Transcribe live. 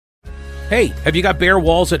Hey, have you got bare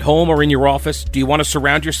walls at home or in your office? Do you want to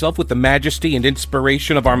surround yourself with the majesty and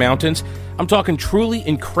inspiration of our mountains? I'm talking truly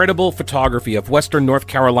incredible photography of Western North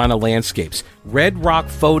Carolina landscapes.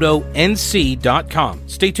 RedRockPhotoNC.com.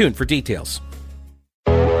 Stay tuned for details.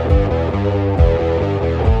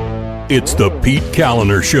 It's the Pete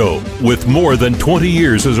Kaliner Show. With more than 20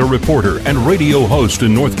 years as a reporter and radio host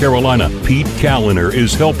in North Carolina, Pete Kaliner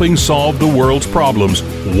is helping solve the world's problems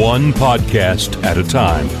one podcast at a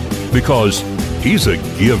time. Because he's a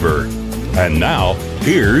giver. And now,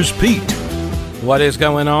 here's Pete. What is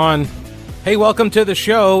going on? Hey, welcome to the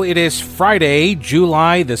show. It is Friday,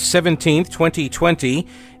 July the 17th, 2020.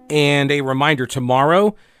 And a reminder,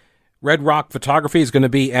 tomorrow, Red Rock Photography is going to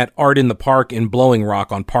be at Art in the Park in Blowing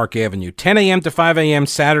Rock on Park Avenue. 10 a.m. to 5 a.m.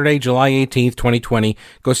 Saturday, July 18th, 2020.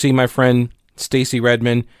 Go see my friend Stacy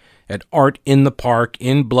Redman at Art in the Park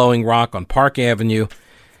in Blowing Rock on Park Avenue.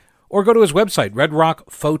 Or go to his website, Red Rock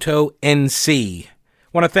Photo NC.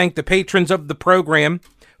 Want to thank the patrons of the program,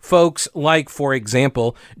 folks like, for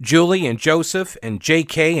example, Julie and Joseph and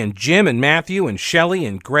JK and Jim and Matthew and Shelley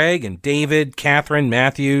and Greg and David, Catherine,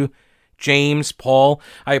 Matthew, James, Paul.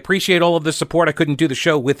 I appreciate all of the support. I couldn't do the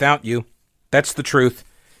show without you. That's the truth.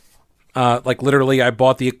 Literally, I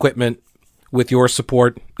bought the equipment with your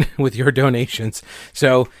support, with your donations.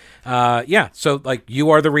 So, you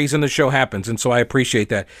are the reason the show happens, and so I appreciate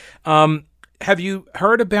that. Have you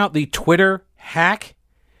heard about the Twitter hack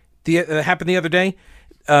that happened the other day?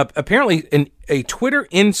 Apparently, a Twitter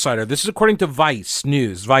insider, this is according to Vice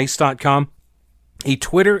News, Vice.com, a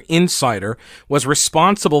Twitter insider was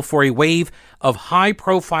responsible for a wave of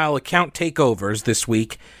high-profile account takeovers this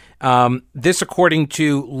week. This according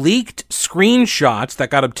to leaked screenshots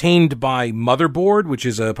that got obtained by Motherboard, which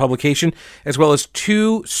is a publication, as well as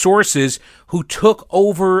two sources who took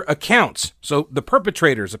over accounts. So the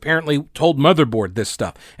perpetrators apparently told Motherboard this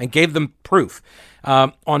stuff and gave them proof.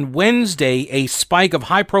 On Wednesday, a spike of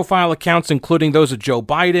high-profile accounts, including those of Joe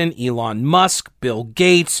Biden, Elon Musk, Bill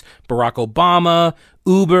Gates, Barack Obama,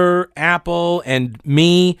 Uber, Apple, and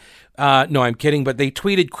me. No, I'm kidding, but they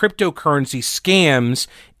tweeted cryptocurrency scams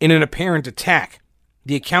in an apparent attack.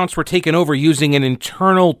 The accounts were taken over using an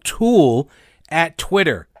internal tool at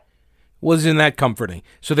Twitter. Wasn't that comforting?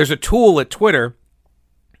 So there's a tool at Twitter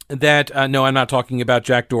that, no, I'm not talking about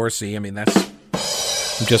Jack Dorsey. I mean, I'm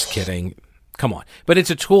just kidding. Come on. But it's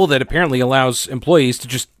a tool that apparently allows employees to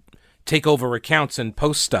just take over accounts and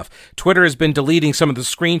post stuff. Twitter has been deleting some of the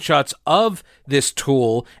screenshots of this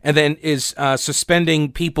tool and then is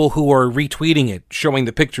suspending people who are retweeting it, showing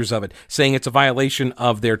the pictures of it, saying it's a violation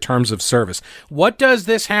of their terms of service. What does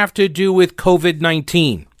this have to do with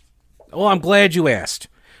COVID-19? Well, I'm glad you asked.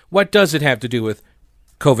 What does it have to do with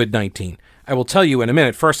COVID-19? I will tell you in a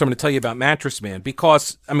minute. First, I'm going to tell you about Mattress Man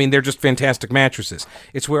because, they're just fantastic mattresses.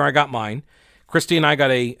 It's where I got mine. Christy and I got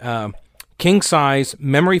a king-size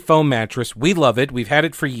memory foam mattress. We love it. We've had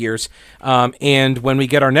it for years. And when we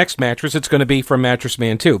get our next mattress, it's going to be from Mattress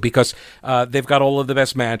Man, too, because they've got all of the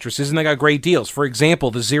best mattresses, and they got great deals. For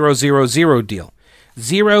example, the 000 deal.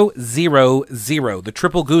 000, the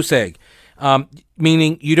triple goose egg,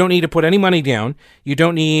 meaning you don't need to put any money down. You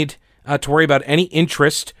don't need to worry about any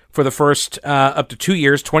interest for the first up to 2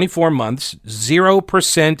 years, 24 months,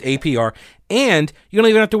 0% APR, and you don't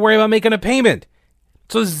even have to worry about making a payment.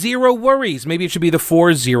 So zero worries. Maybe it should be the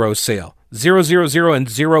 4-0 sale. 000 and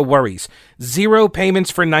zero worries. Zero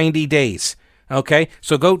payments for 90 days. Okay?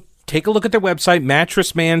 So go take a look at their website,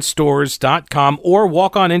 mattressmanstores.com, or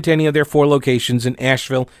walk on into any of their 4 locations in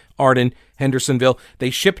Asheville, Arden, Hendersonville. They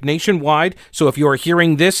ship nationwide, so if you are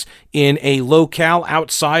hearing this in a locale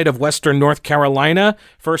outside of Western North Carolina,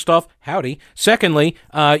 first off, howdy. Secondly,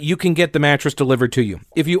 you can get the mattress delivered to you.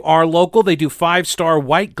 If you are local, they do 5-star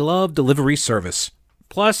white glove delivery service.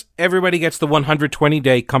 Plus, everybody gets the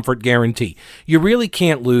 120-day comfort guarantee. You really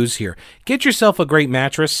can't lose here. Get yourself a great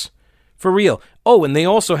mattress. For real. Oh, and they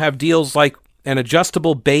also have deals like an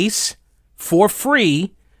adjustable base for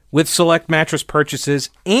free with select mattress purchases.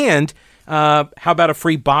 And how about a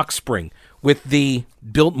free box spring with the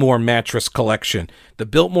Biltmore mattress collection? The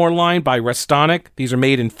Biltmore line by Restonic. These are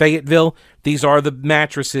made in Fayetteville. These are the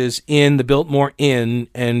mattresses in the Biltmore Inn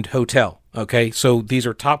and Hotel. Okay, so these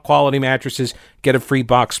are top quality mattresses. Get a free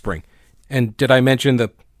box spring. And did I mention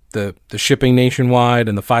the shipping nationwide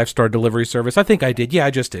and the 5-star delivery service? I think I did. Yeah, I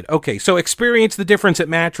just did. Okay, so experience the difference at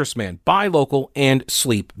Mattress Man. Buy local and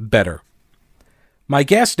sleep better. My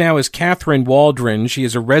guest now is Catherine Waldron. She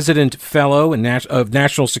is a resident fellow of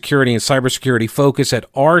National Security and Cybersecurity Focus at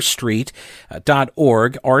rstreet.org,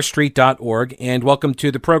 rstreet.org. And welcome to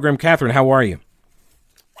the program, Catherine. How are you?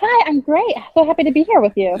 Hi, I'm great. So happy to be here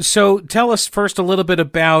with you. So tell us first a little bit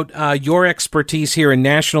about your expertise here in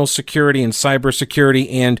national security and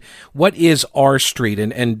cybersecurity, and what is R Street,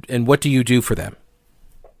 and what do you do for them?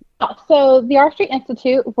 So the R Street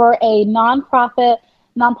Institute, we're a nonprofit,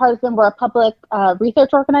 nonpartisan, we're a public research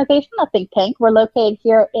organization, a think tank. We're located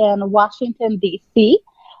here in Washington, D.C.,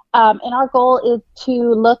 and our goal is to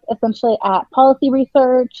look essentially at policy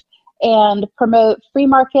research and promote free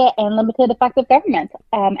market and limited effective government.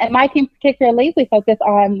 And my team particularly, we focus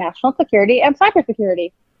on national security and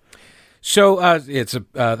cybersecurity. So that's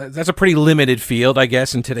a pretty limited field, I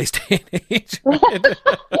guess, in today's day and age.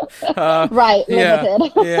 Right,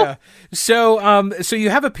 limited. Yeah. So you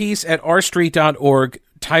have a piece at rstreet.org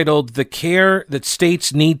titled "The Care That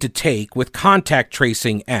States Need to Take with Contact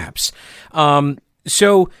Tracing Apps."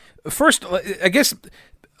 So first, I guess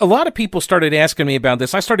a lot of people started asking me about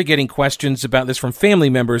this. I started getting questions about this from family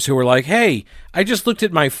members who were like, hey, I just looked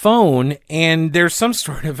at my phone and there's some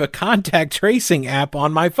sort of a contact tracing app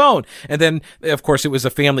on my phone. And then, of course, it was a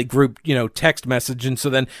family group, text message. And so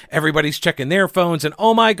then everybody's checking their phones and,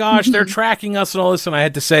 oh my gosh, they're tracking us and all this. And I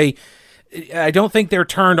had to say, I don't think they're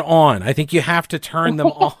turned on. I think you have to turn them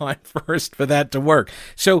on first for that to work.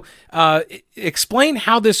 So explain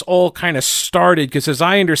how this all kind of started, because as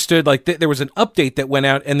I understood, there was an update that went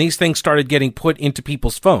out and these things started getting put into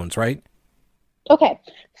people's phones, right? Okay.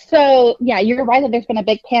 So, yeah, you're right that there's been a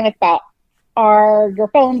big panic about, are your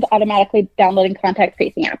phones automatically downloading contact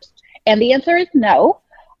tracing apps? And the answer is no.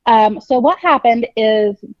 So what happened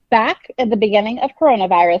is back at the beginning of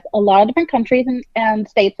coronavirus, a lot of different countries and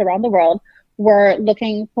states around the world were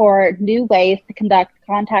looking for new ways to conduct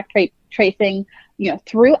contact tracing,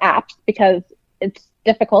 through apps, because it's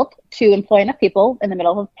difficult to employ enough people in the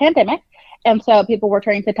middle of a pandemic. And so people were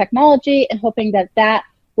turning to technology and hoping that that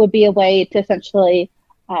would be a way to essentially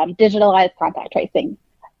digitalize contact tracing.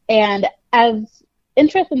 And as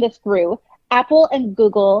interest in this grew, Apple and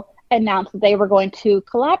Google announced that they were going to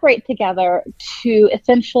collaborate together to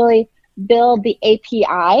essentially build the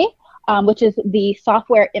API, which is the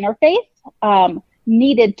software interface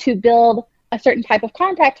needed to build a certain type of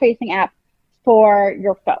contact tracing app for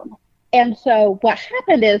your phone. And so what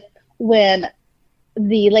happened is when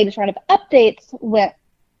the latest round of updates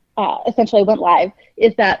essentially went live,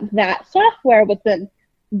 is that software was then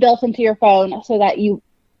built into your phone so that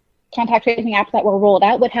contact tracing apps that were rolled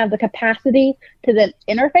out would have the capacity to then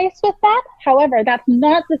interface with that. However, that's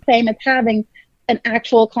not the same as having an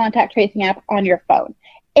actual contact tracing app on your phone.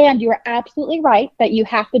 And you're absolutely right that you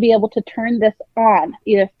have to be able to turn this on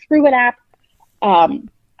either through an app.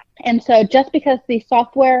 And so just because the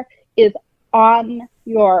software is on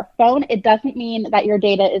your phone, it doesn't mean that your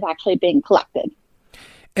data is actually being collected.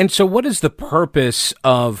 And so what is the purpose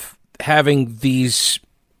of having these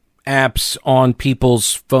apps on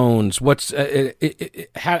people's phones?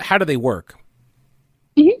 How do they work?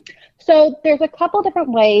 Mm-hmm. So there's a couple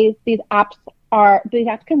different ways these apps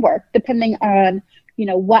can work depending on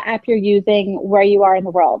what app you're using, where you are in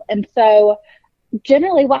the world. And so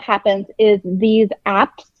generally what happens is these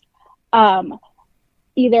apps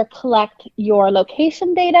either collect your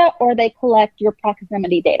location data or they collect your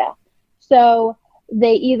proximity data. So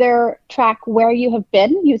they either track where you have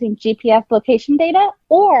been using GPS location data,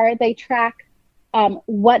 or they track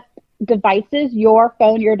what devices your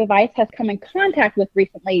device has come in contact with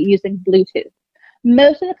recently using Bluetooth.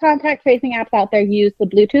 Most of the contact tracing apps out there use the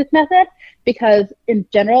Bluetooth method because in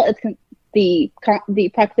general, the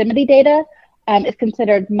proximity data is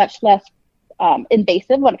considered much less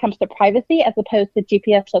invasive when it comes to privacy as opposed to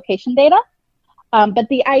GPS location data. But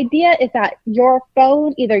the idea is that your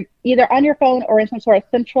phone, either on your phone or in some sort of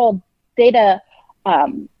central data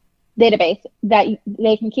database, that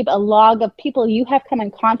they can keep a log of people you have come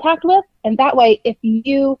in contact with. And that way, if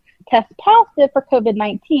you test positive for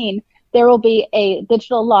COVID-19, there will be a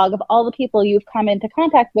digital log of all the people you've come into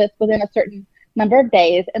contact with within a certain number of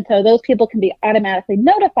days. And so those people can be automatically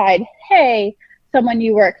notified, hey, someone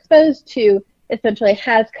you were exposed to essentially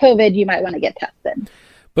has COVID, you might want to get tested.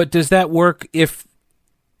 But does that work if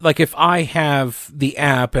I have the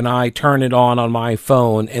app and I turn it on my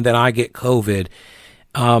phone and then I get COVID,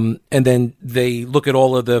 and then they look at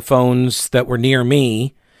all of the phones that were near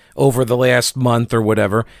me over the last month or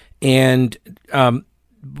whatever, and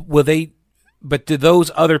but do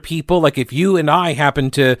those other people, like if you and I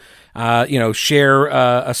happen to, share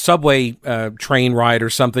a subway train ride or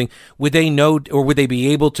something, would they know, or would they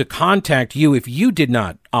be able to contact you if you did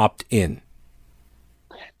not opt in?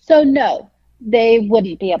 So no, they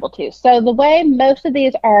wouldn't be able to. So the way most of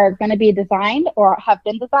these are going to be designed or have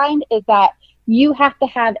been designed is that you have to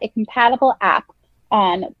have a compatible app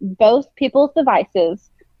on both people's devices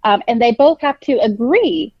And they both have to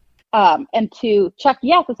agree and to check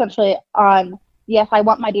yes, essentially, on yes, I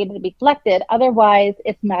want my data to be collected. Otherwise,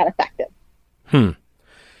 it's not effective.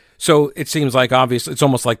 So it seems like obviously it's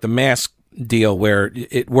almost like the mask deal where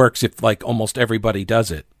it works if like almost everybody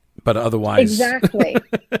does it, but otherwise exactly.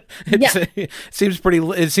 It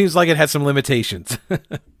seems like it has some limitations.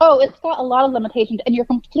 Oh, it's got a lot of limitations, and you're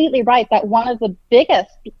completely right that one of the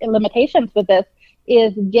biggest limitations with this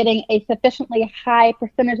is getting a sufficiently high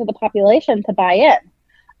percentage of the population to buy in.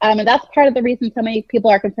 And that's part of the reason so many people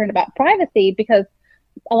are concerned about privacy, because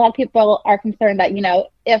a lot of people are concerned that,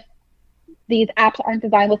 if these apps aren't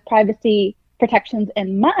designed with privacy protections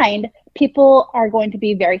in mind, people are going to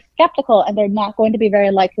be very skeptical and they're not going to be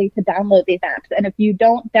very likely to download these apps. And if you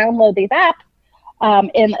don't download these apps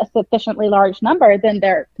in a sufficiently large number, then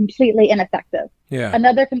they're completely ineffective. Yeah.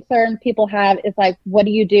 Another concern people have is like, what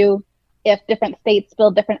do you do if different states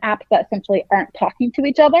build different apps that essentially aren't talking to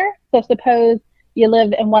each other? So suppose you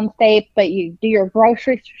live in one state, but you do your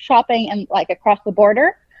grocery shopping and like across the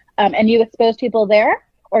border, and you expose people there,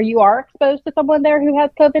 or you are exposed to someone there who has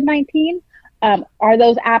COVID-19. Are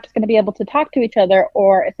those apps going to be able to talk to each other,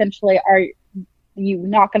 or essentially are you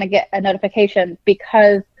not going to get a notification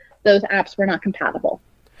because those apps were not compatible?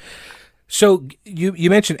 So you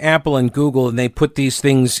mentioned Apple and Google, and they put these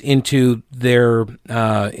things into their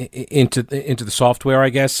into the software, I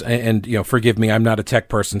guess. And forgive me, I'm not a tech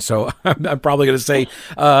person, so I'm probably going to say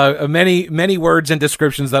many words and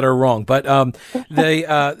descriptions that are wrong. But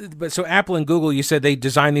so Apple and Google, you said they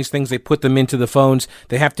design these things, they put them into the phones,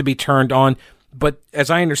 they have to be turned on. But as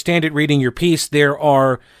I understand it, reading your piece, there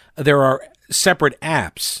are separate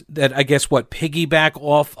apps that I guess piggyback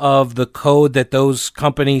off of the code that those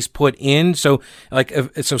companies put in. So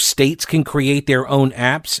so states can create their own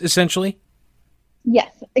apps essentially.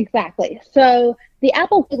 Yes, exactly. So the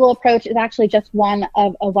Apple Google approach is actually just one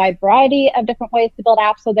of a wide variety of different ways to build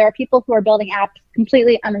apps. So there are people who are building apps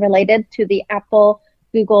completely unrelated to the Apple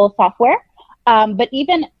Google software. But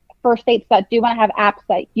even for states that do want to have apps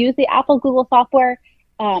that use the Apple Google software,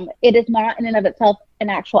 it is not in and of itself an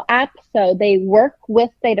actual app. So they work with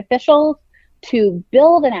state officials to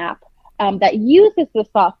build an app that uses the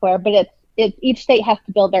software, but each state has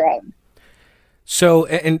to build their own. So,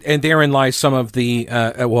 and therein lies some of the,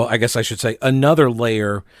 I guess I should say another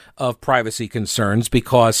layer of privacy concerns,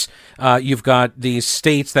 because you've got these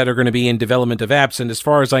states that are going to be in development of apps. And as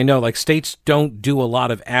far as I know, states don't do a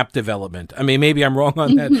lot of app development. I mean, maybe I'm wrong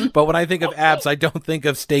on that, but when I think of apps, I don't think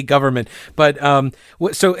of state government. But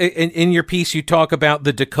so in your piece, you talk about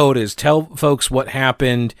the Dakotas. Tell folks what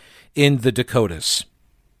happened in the Dakotas.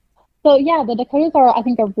 So, yeah, the Dakotas are, I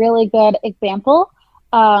think, a really good example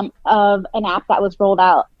of an app that was rolled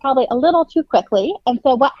out probably a little too quickly. And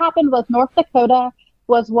so what happened was North Dakota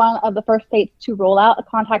was one of the first states to roll out a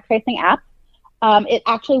contact tracing app. It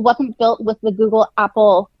actually wasn't built with the Google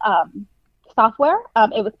Apple software.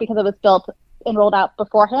 It was because it was built and rolled out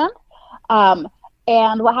beforehand.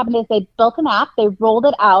 And what happened is they built an app, they rolled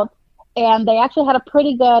it out, and they actually had a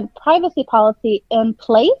pretty good privacy policy in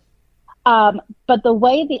place. But the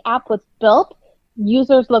way the app was built,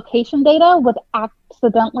 users' location data was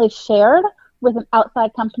accidentally shared with an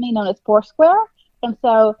outside company known as Foursquare. And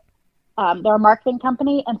so they're a marketing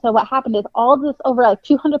company. And so what happened is all of this over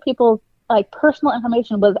 200 people's personal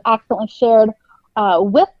information was accidentally shared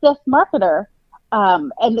with this marketer.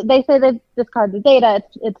 And they say they've discarded the data.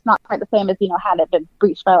 It's not quite the same as, had it been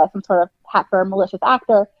breached by some sort of hacker or malicious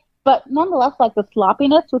actor. But nonetheless, the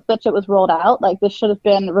sloppiness with which it was rolled out, this should have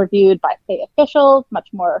been reviewed by state officials much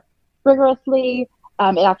more rigorously.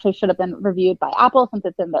 It actually should have been reviewed by Apple since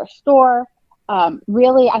it's in their store.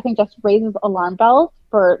 Really, I think just raises alarm bells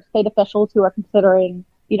for state officials who are considering,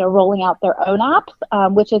 rolling out their own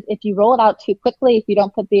apps, which is if you roll it out too quickly, if you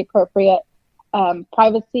don't put the appropriate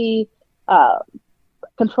privacy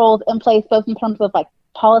controls in place, both in terms of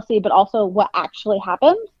policy, but also what actually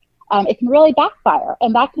happens, it can really backfire.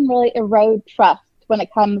 And that can really erode trust when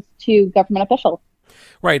it comes to government officials.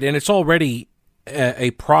 Right. And it's already a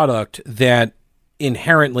product that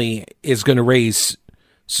inherently is going to raise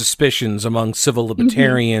suspicions among civil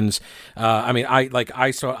libertarians. I mean, I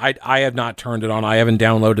have not turned it on. I haven't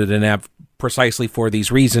downloaded an app precisely for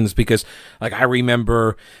these reasons, because I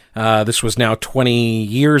remember this was now 20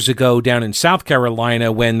 years ago down in South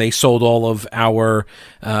Carolina when they sold all of our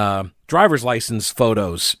driver's license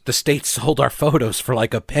photos. The state sold our photos for a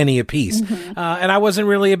penny a piece. And I wasn't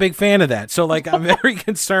really a big fan of that. So I'm very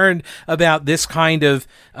concerned about this kind of,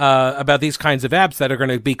 about these kinds of apps that are going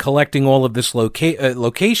to be collecting all of this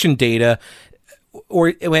location data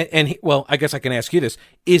well, I guess I can ask you this.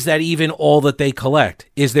 Is that even all that they collect?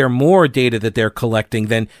 Is there more data that they're collecting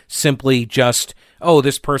than simply just, oh,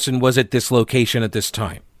 this person was at this location at this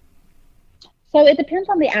time? So it depends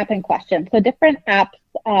on the app in question. So different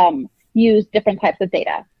apps use different types of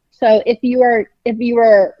data. So if you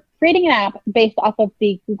are creating an app based off of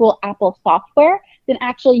the Google Apple software, then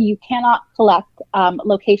actually you cannot collect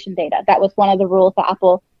location data. That was one of the rules that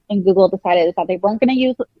Apple and Google decided, is that they weren't going to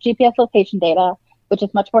use GPS location data, which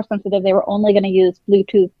is much more sensitive. They were only going to use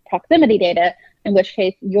Bluetooth proximity data, in which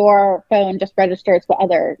case your phone just registers what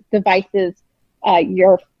other devices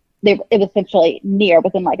it was essentially near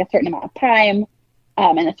within like a certain amount of time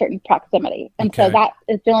and a certain proximity. And so that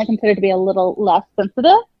is generally considered to be a little less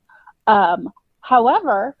sensitive.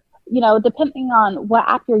 However, depending on what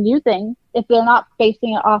app you're using, if they're not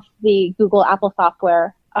basing it off the Google Apple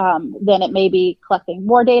software, then it may be collecting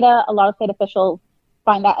more data. A lot of state officials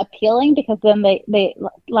find that appealing because then they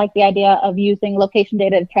like the idea of using location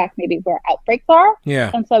data to track maybe where outbreaks are. Yeah.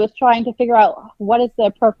 And so it's trying to figure out what is the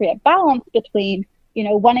appropriate balance between,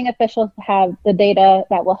 wanting officials to have the data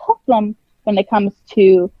that will help them when it comes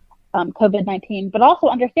to COVID-19, but also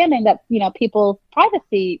understanding that, people's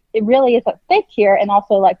privacy, it really is at stake here, and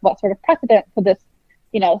also like what sort of precedent could this,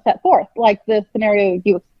 set forth, like the scenario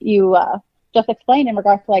you just explained in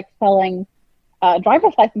regards to like selling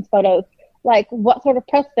driver's license photos. Like what sort of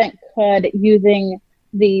precedent could using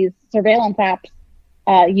these surveillance apps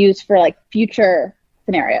use for like future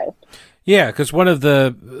scenarios? Yeah, because one of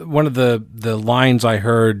the lines I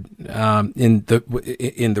heard in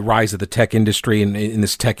the rise of the tech industry and in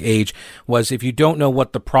this tech age was, if you don't know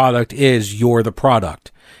what the product is, you're the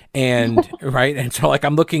product. And right, and so like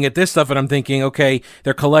I'm looking at this stuff and I'm thinking, okay,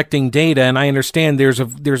 they're collecting data, and I understand there's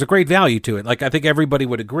a great value to it. Like I think everybody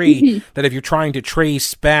would agree that if you're trying to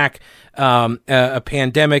trace back a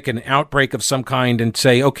pandemic, an outbreak of some kind, and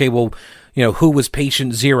say, okay, well, who was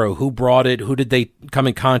patient zero, who brought it, who did they come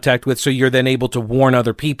in contact with, so you're then able to warn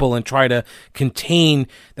other people and try to contain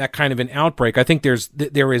that kind of an outbreak. I think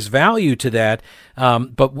there is value to that,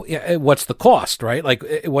 but what's the cost, right? Like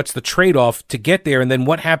what's the trade-off to get there, and then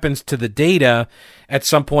what happens to the data at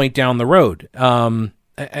some point down the road? And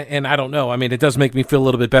I don't know. I mean, it does make me feel a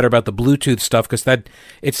little bit better about the Bluetooth stuff, because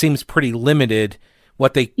it seems pretty limited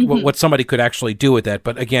what somebody could actually do with that.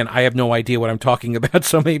 But again, I have no idea what I'm talking about.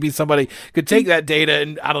 So maybe somebody could take that data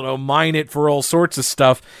and, I don't know, mine it for all sorts of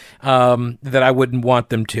stuff that I wouldn't want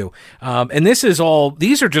them to. And these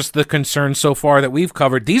are just the concerns so far that we've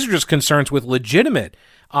covered. These are just concerns with legitimate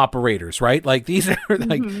operators, right? Like these are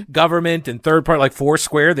like government and third party, like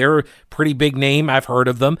Foursquare. They're a pretty big name. I've heard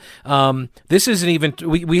of them. This isn't even,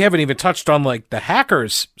 we haven't even touched on like the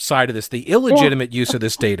hackers side of this, the illegitimate use of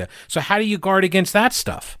this data. So how do you guard against that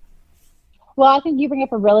stuff? Well, I think you bring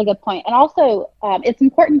up a really good point. And also it's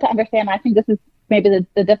important to understand, I think this is maybe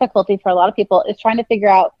the difficulty for a lot of people, is trying to figure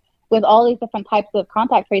out with all these different types of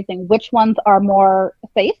contact tracing, which ones are more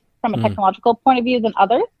safe from a technological point of view than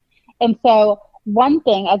others. And so one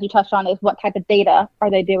thing, as you touched on, is what type of data are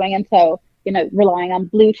they doing? And so, relying on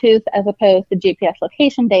Bluetooth as opposed to GPS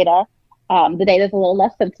location data, the data is a little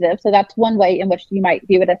less sensitive. So that's one way in which you might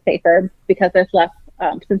view it as safer, because there's less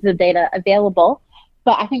sensitive data available.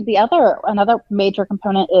 But I think another major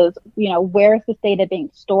component is, where is this data being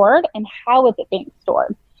stored and how is it being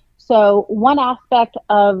stored? So one aspect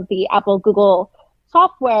of the Apple Google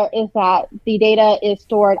software is that the data is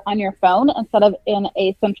stored on your phone instead of in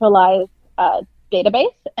a centralized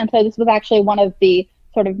database. And so this was actually one of the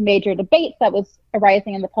sort of major debates that was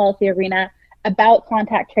arising in the policy arena about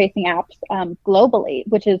contact tracing apps globally,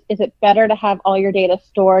 which is it better to have all your data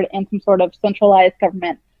stored in some sort of centralized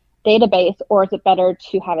government database, or is it better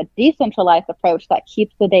to have a decentralized approach that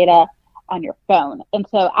keeps the data on your phone? And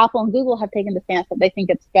so Apple and Google have taken the stance that they think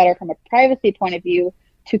it's better from a privacy point of view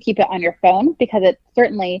to keep it on your phone, because it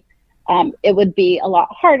certainly it would be a lot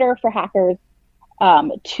harder for hackers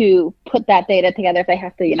to put that data together if they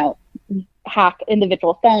have to, hack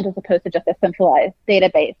individual phones as opposed to just a centralized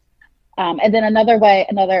database. And then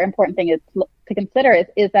another important thing is to consider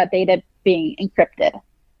is that data being encrypted?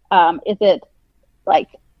 Is it like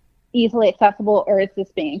easily accessible, or is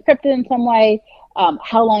this being encrypted in some way?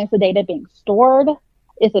 How long is the data being stored?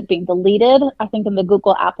 Is it being deleted? I think in the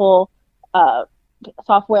Google Apple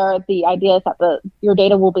software, the idea is that your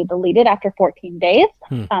data will be deleted after 14 days.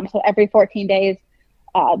 So every 14 days,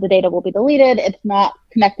 the data will be deleted. It's not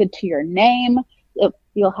connected to your name.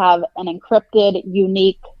 You'll have an encrypted,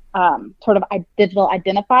 unique sort of digital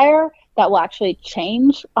identifier that will actually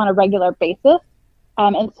change on a regular basis.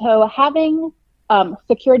 And so having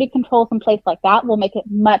security controls in place like that will make it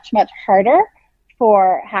much, much harder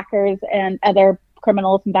for hackers and other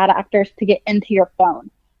criminals and bad actors to get into your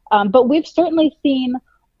phone. But we've certainly seen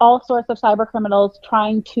all sorts of cyber criminals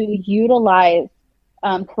trying to utilize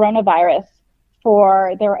coronavirus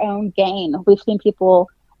for their own gain. We've seen people,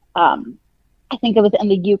 I think it was in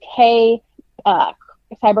the UK,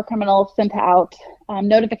 cyber criminals sent out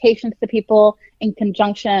notifications to people in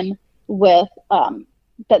conjunction with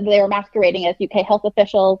that they were masquerading as UK health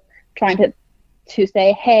officials, trying to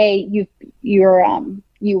say, hey, you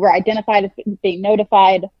were identified as being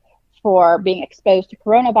notified for being exposed to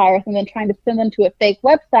coronavirus, and then trying to send them to a fake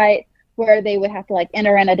website where they would have to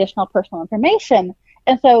enter in additional personal information.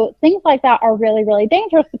 And so things like that are really, really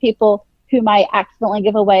dangerous to people who might accidentally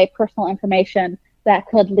give away personal information that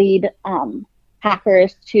could lead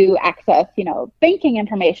hackers to access, banking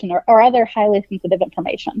information or other highly sensitive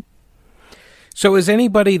information. So is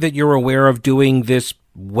anybody that you're aware of doing this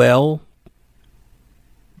well?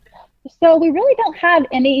 So we really don't have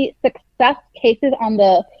any success cases on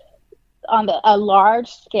a large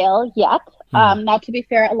scale yet. Now, to be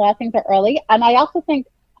fair, a lot of things are early. And I also think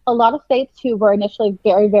a lot of states who were initially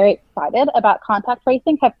very, very excited about contact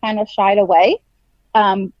tracing have kind of shied away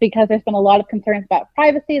because there's been a lot of concerns about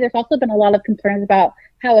privacy. There's also been a lot of concerns about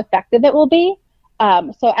how effective it will be.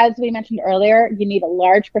 So as we mentioned earlier, you need a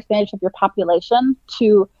large percentage of your population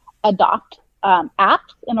to adopt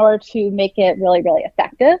apps in order to make it really, really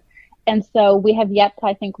effective. And so we have yet to,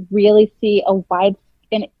 I think, really see a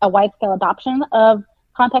wide-scale adoption of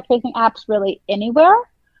contact tracing apps really anywhere.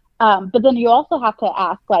 But then you also have to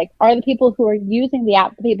ask, are the people who are using the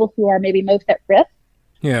app the people who are maybe most at risk?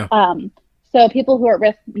 Yeah. So people who are at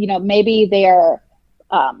risk, maybe they're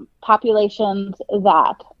populations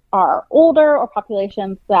that are older or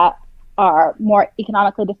populations that are more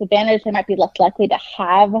economically disadvantaged. They might be less likely to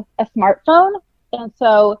have a smartphone. And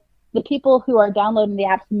so the people who are downloading the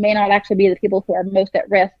apps may not actually be the people who are most at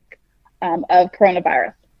risk of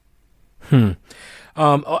coronavirus.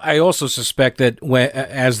 I also suspect that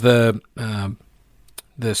as the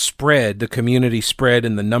community spread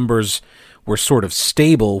and the numbers were sort of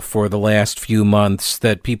stable for the last few months,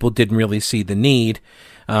 that people didn't really see the need.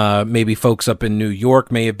 Maybe folks up in New York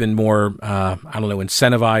may have been more,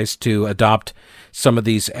 incentivized to adopt some of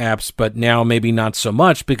these apps, but now maybe not so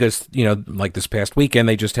much because, like this past weekend,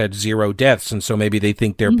 they just had 0 deaths. And so maybe they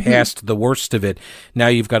think they're past the worst of it. Now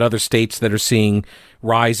you've got other states that are seeing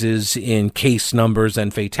rises in case numbers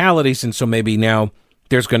and fatalities. And so maybe now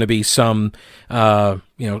there's going to be some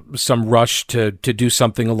rush to do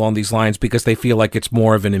something along these lines because they feel like it's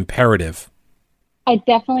more of an imperative. I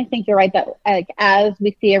definitely think you're right that as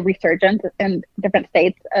we see a resurgence in different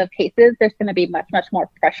states of cases, there's going to be much, much more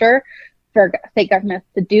pressure for state governments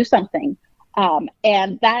to do something.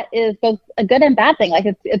 And that is both a good and bad thing.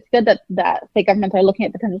 It's good that state governments are looking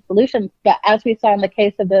at potential solutions. But as we saw in the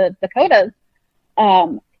case of the Dakotas,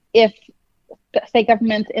 if state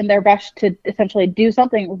governments in their rush to essentially do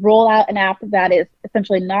something, roll out an app that is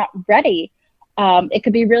essentially not ready, it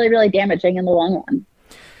could be really, really damaging in the long run.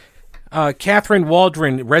 Catherine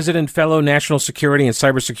Waldron, resident fellow national security and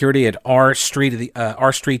cybersecurity at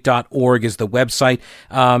rstreet.org is the website.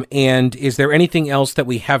 And is there anything else that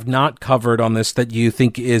we have not covered on this that you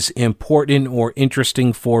think is important or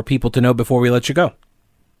interesting for people to know before we let you go?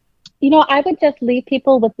 I would just leave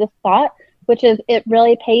people with this thought, which is it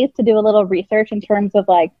really pays to do a little research in terms of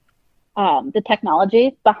the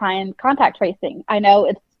technology behind contact tracing. I know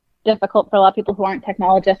it's difficult for a lot of people who aren't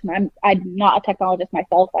technologists, and I'm not a technologist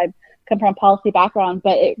myself. I come from a policy background,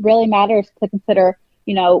 but it really matters to consider,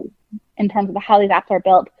 in terms of how these apps are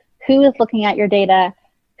built, who is looking at your data,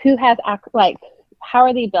 who has, how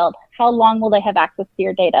are they built, how long will they have access to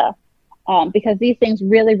your data, because these things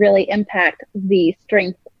really, really impact the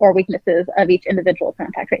strengths or weaknesses of each individual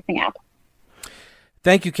contact tracing app.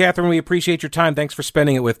 Thank you, Catherine. We appreciate your time. Thanks for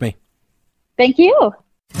spending it with me. Thank you.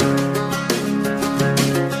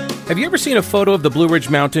 Have you ever seen a photo of the Blue Ridge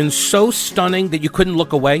Mountains so stunning that you couldn't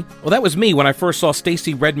look away? Well, that was me when I first saw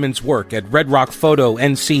Stacy Redmond's work at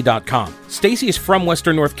redrockphotonc.com. Stacy is from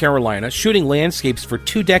Western North Carolina, shooting landscapes for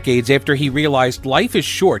 2 decades after he realized life is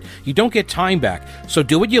short. You don't get time back. So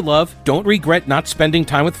do what you love. Don't regret not spending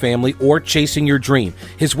time with family or chasing your dream.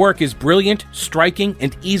 His work is brilliant, striking,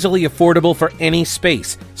 and easily affordable for any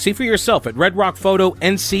space. See for yourself at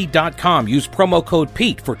redrockphotonc.com. Use promo code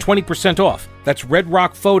PETE for 20% off. That's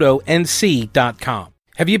redrockphotonc.com.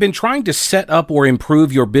 Have you been trying to set up or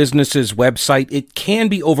improve your business's website? It can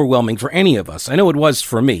be overwhelming for any of us. I know it was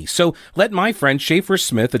for me. So let my friend Schaefer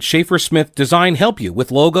Smith at Schaefer Smith Design help you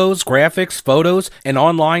with logos, graphics, photos, and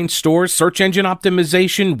online stores, search engine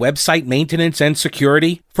optimization, website maintenance, and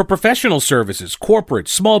security. For professional services, corporate,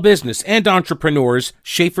 small business, and entrepreneurs,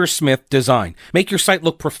 Schaefer Smith Design. Make your site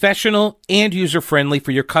look professional and user-friendly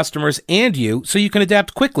for your customers and you so you can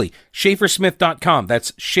adapt quickly. SchaeferSmith.com.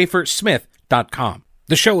 That's SchaeferSmith.com.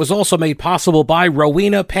 The show is also made possible by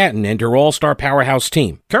Rowena Patton and her All-Star Powerhouse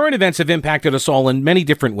team. Current events have impacted us all in many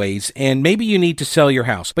different ways, and maybe you need to sell your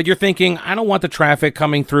house, but you're thinking, I don't want the traffic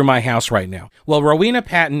coming through my house right now. Well, Rowena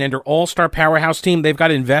Patton and her All-Star Powerhouse team, they've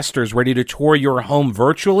got investors ready to tour your home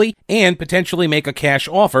virtually and potentially make a cash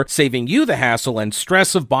offer, saving you the hassle and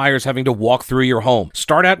stress of buyers having to walk through your home.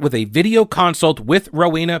 Start out with a video consult with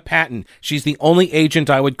Rowena Patton. She's the only agent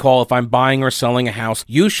I would call if I'm buying or selling a house.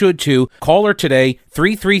 You should too. Call her today,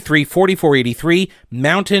 333-4483,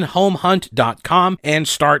 mountainhomehunt.com, and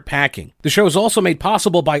start packing. The show is also made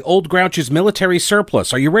possible by Old Grouch's Military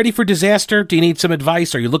Surplus. Are you ready for disaster? Do you need some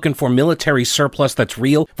advice? Are you looking for military surplus that's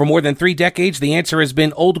real? For more than 3 decades, the answer has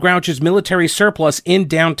been Old Grouch's Military Surplus in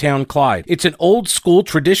downtown Clyde. It's an old school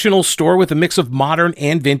traditional store with a mix of modern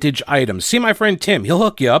and vintage items. See my friend Tim. He'll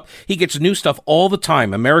hook you up. He gets new stuff all the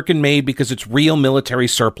time, American made, because it's real military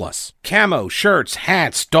surplus. Camo, shirts,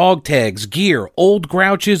 hats, dog tags, gear, Old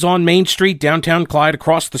Grouch's on Main Street, downtown Clyde,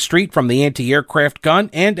 across the street from the anti-aircraft gun,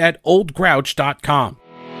 and at oldgrouch.com.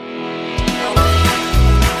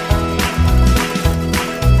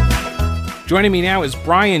 Joining me now is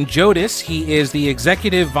Brian Jodis. He is the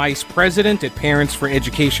Executive Vice President at Parents for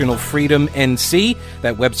Educational Freedom NC.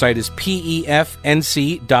 That website is pefnc.org.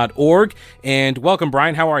 And welcome,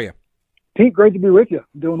 Brian. How are you? Pete, great to be with you.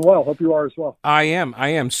 I'm doing well. Hope you are as well. I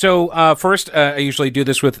am. So first, I usually do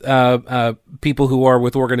this with people who are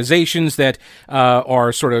with organizations that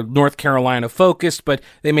are sort of North Carolina focused, but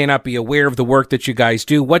they may not be aware of the work that you guys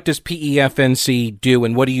do. What does PEFNC do,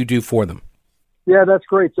 and what do you do for them? Yeah, that's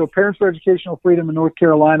great. So Parents for Educational Freedom in North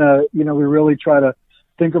Carolina, we really try to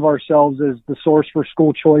think of ourselves as the source for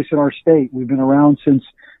school choice in our state. We've been around since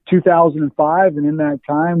 2005, and in that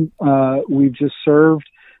time, we've just served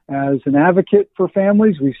as an advocate for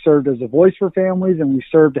families. We served as a voice for families, and we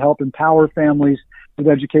served to help empower families with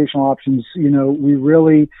educational options. We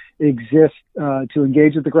really exist to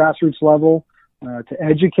engage at the grassroots level, to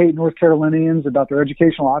educate North Carolinians about their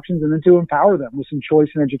educational options, and then to empower them with some choice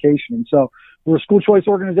in education. And so we're a school choice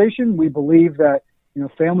organization. We believe that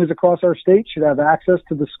families across our state should have access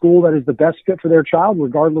to the school that is the best fit for their child,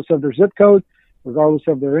 regardless of their zip code, regardless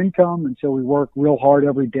of their income. And so we work real hard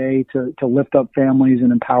every day to lift up families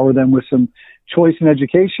and empower them with some choice in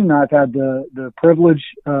education. I've had the privilege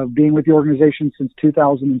of being with the organization since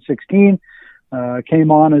 2016.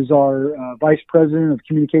 Came on as our vice president of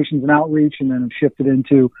communications and outreach, and then have shifted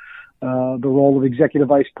into the role of executive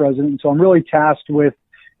vice president. And so I'm really tasked with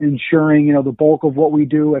ensuring, the bulk of what we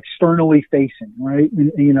do externally facing, right?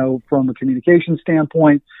 From a communication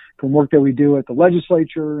standpoint, from work that we do at the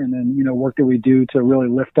legislature, and then, work that we do to really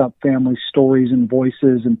lift up family stories and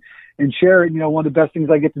voices and share it. One of the best things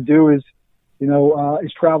I get to do is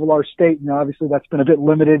travel our state. Obviously that's been a bit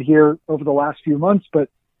limited here over the last few months, but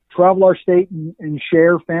travel our state and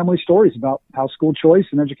share family stories about how school choice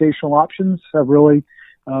and educational options have really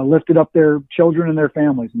lifted up their children and their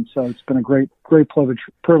families. And so it's been a great privilege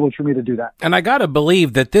for me to do that. And I got to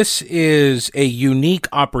believe that this is a unique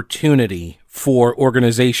opportunity for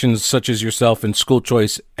organizations such as yourself and school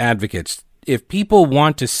choice advocates. If people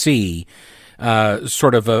want to see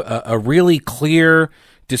sort of a really clear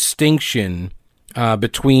distinction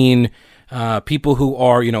between people who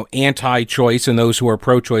are, anti-choice and those who are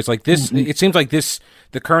pro-choice, like this, it seems like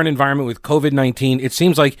the current environment with COVID-19, it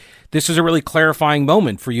seems like this is a really clarifying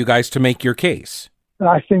moment for you guys to make your case.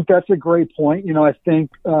 I think that's a great point. I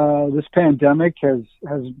think this pandemic has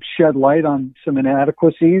shed light on some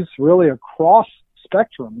inadequacies really across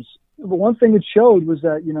spectrums. But one thing it showed was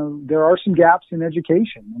that, there are some gaps in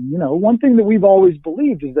education. And, one thing that we've always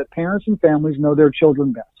believed is that parents and families know their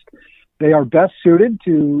children best. They are best suited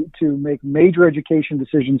to make major education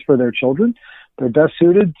decisions for their children. They're best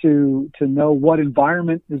suited to know what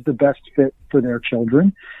environment is the best fit for their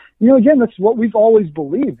children. Again, that's what we've always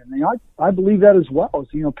believed. And I believe that as well.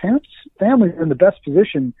 So, parents, families are in the best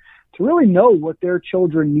position to really know what their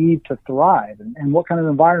children need to thrive and what kind of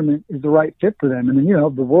environment is the right fit for them. And then,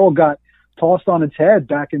 the world got tossed on its head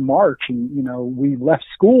back in March, and, we left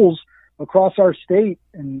schools across our state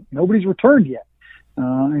and nobody's returned yet.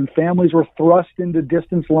 And families were thrust into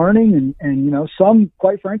distance learning, and some,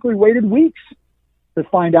 quite frankly, waited weeks to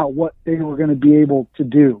find out what they were going to be able to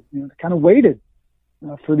do. They kind of waited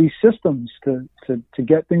for these systems to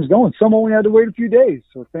get things going. Some only had to wait a few days.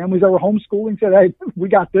 So families that were homeschooling said, hey, we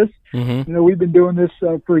got this. Mm-hmm. We've been doing this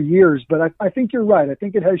for years. But I think you're right. I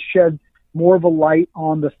think it has shed more of a light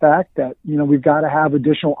on the fact that, we've got to have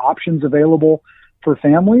additional options available for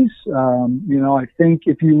families. I think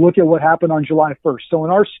if you look at what happened on July 1st, so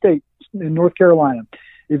in our state, in North Carolina,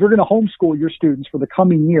 if you're going to homeschool your students for the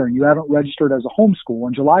coming year and you haven't registered as a homeschool,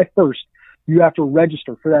 on July 1st, you have to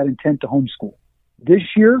register for that intent to homeschool. This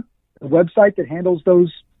year, the website that handles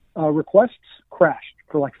those requests crashed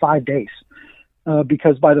for like 5 days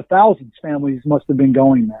because by the thousands, families must have been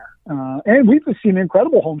going there. And we've seen an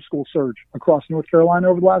incredible homeschool surge across North Carolina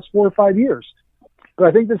over the last 4 or 5 years. But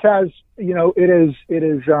I think this has,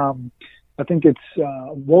 I think it's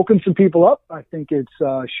woken some people up. I think it's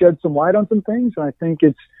shed some light on some things. And I think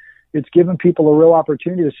it's given people a real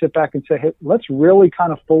opportunity to sit back and say, hey, let's really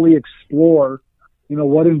kind of fully explore,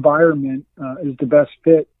 what environment is the best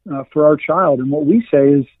fit for our child. And what we say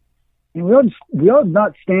is, we ought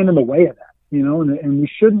not stand in the way of that, and we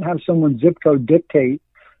shouldn't have someone's zip code dictate,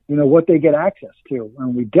 what they get access to.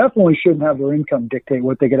 And we definitely shouldn't have their income dictate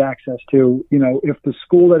what they get access to. If the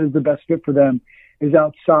school that is the best fit for them is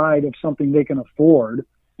outside of something they can afford.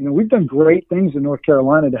 We've done great things in North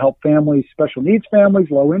Carolina to help families, special needs families,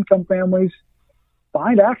 low income families,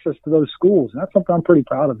 find access to those schools. And that's something I'm pretty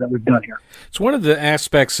proud of that we've done here. It's one of the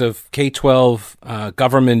aspects of K-12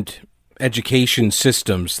 government education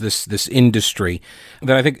systems, this industry,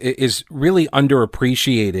 that I think is really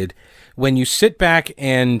underappreciated. When you sit back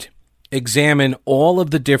and examine all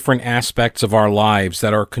of the different aspects of our lives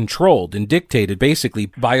that are controlled and dictated basically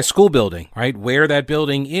by a school building, right? Where that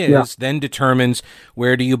building is then determines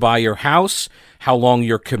where do you buy your house, how long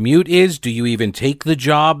your commute is, do you even take the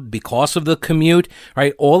job because of the commute,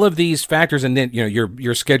 right? All of these factors, and then you're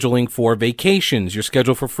scheduling for vacations, you're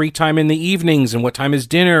scheduled for free time in the evenings, and what time is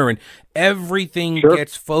dinner, and everything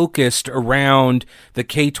gets focused around the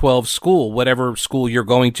K-12 school, whatever school your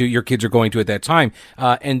kids are going to at that time,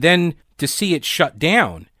 and then to see it shut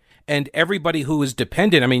down. And everybody who is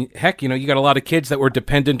dependent, I mean, heck, you got a lot of kids that were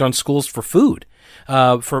dependent on schools for food,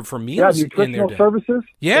 for meals in their nutritional day. services.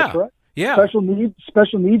 Yeah, yeah. Special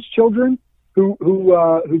needs children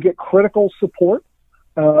who get critical support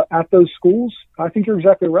at those schools. I think you're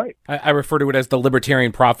exactly right. I refer to it as the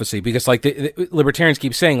libertarian prophecy because, like, the libertarians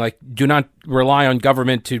keep saying, like, do not rely on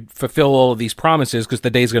government to fulfill all of these promises because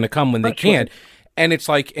the day's going to come when they can't. Right. And it's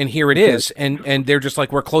like, and here it is. And they're just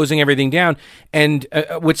like, we're closing everything down. And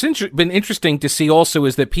what's been interesting to see also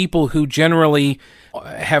is that people who generally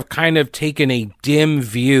have kind of taken a dim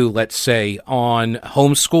view, let's say, on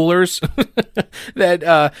homeschoolers,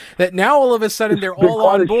 that now all of a sudden they're all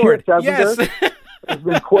on board. Yes. It's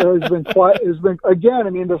been again, I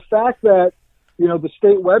mean, the fact that, the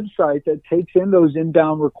state website that takes in those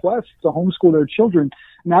inbound requests to homeschool their children,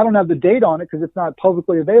 and I don't have the date on it because it's not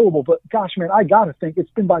publicly available, but gosh, man, I got to think it's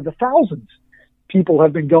been by the thousands. People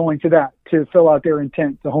have been going to that to fill out their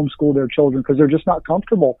intent to homeschool their children because they're just not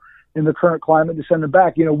comfortable in the current climate to send them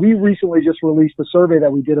back. We recently just released a survey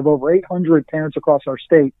that we did of over 800 parents across our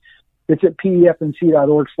state. It's at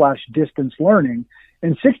pefnc.org/distance learning.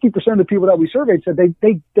 And 60% of the people that we surveyed said they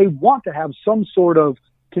want to have some sort of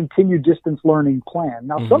continued distance learning plan.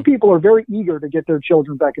 Now, some people are very eager to get their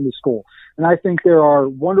children back into school. And I think there are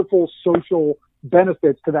wonderful social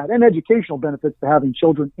benefits to that and educational benefits to having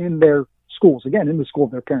children in their schools. Again, in the school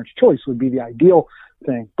of their parents' choice would be the ideal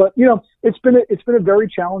thing. But, it's been a very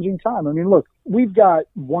challenging time. I mean, look, we've got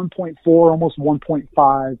 1.4, almost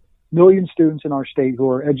 1.5 million students in our state who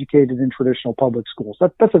are educated in traditional public schools.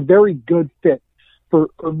 That's a very good fit for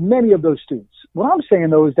many of those students. What I'm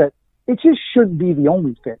saying, though, is that it just shouldn't be the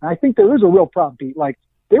only fit. And I think there is a real problem, Pete. Like,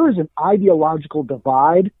 there is an ideological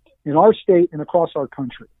divide in our state and across our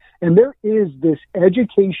country. And there is this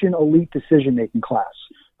education elite decision-making class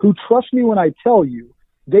who, trust me when I tell you,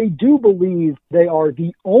 they do believe they are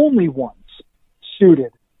the only ones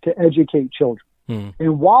suited to educate children.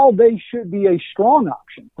 And while they should be a strong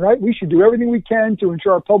option, right, we should do everything we can to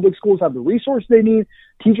ensure our public schools have the resources they need.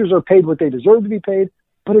 Teachers are paid what they deserve to be paid,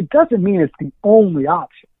 but it doesn't mean it's the only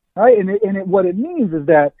option, right? What it means is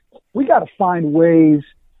that we got to find ways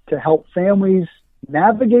to help families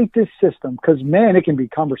navigate this system because, man, it can be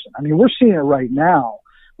cumbersome. I mean, we're seeing it right now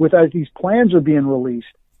as these plans are being released.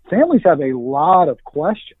 Families have a lot of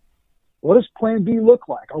questions. What does Plan B look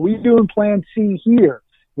like? Are we doing Plan C here?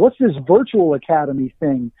 What's this virtual academy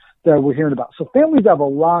thing that we're hearing about? So families have a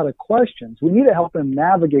lot of questions. We need to help them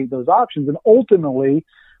navigate those options and ultimately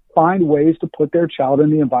find ways to put their child in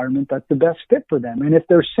the environment that's the best fit for them. And if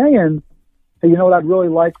they're saying, hey, you know what, I'd really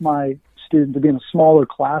like my student to be in a smaller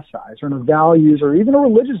class size or in a values or even a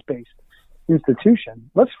religious-based institution.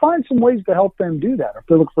 Let's find some ways to help them do that. If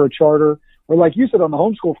they look for a charter, or like you said on the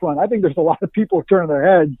homeschool front, I think there's a lot of people turning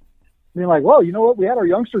their heads being like, well, you know what, we had our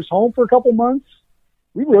youngsters home for a couple months.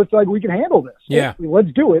 We really feel like we can handle this. Yeah.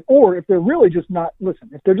 Let's do it. Or if they're really just not, if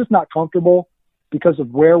they're just not comfortable because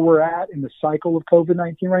of where we're at in the cycle of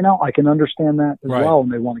COVID-19 right now, I can understand that as Right. well.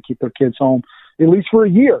 And they want to keep their kids home at least for a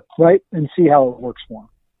year, right? And see how it works for them.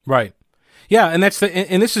 Right. Yeah, and this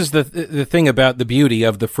is the thing about the beauty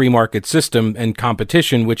of the free market system and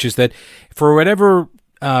competition, which is that for whatever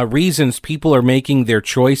reasons people are making their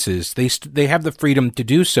choices, they have the freedom to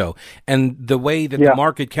do so. And the way that the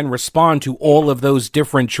market can respond to all of those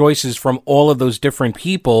different choices from all of those different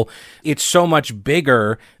people, it's so much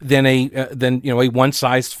bigger than a one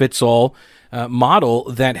size fits all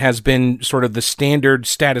model that has been sort of the standard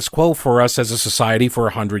status quo for us as a society for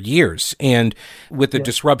 100 years. And with the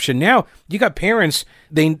disruption now, you got parents,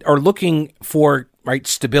 they are looking for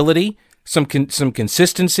stability, some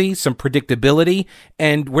consistency, some predictability,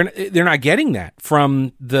 and they're not getting that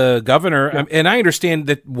from the governor. Yeah. And I understand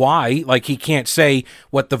that why, like he can't say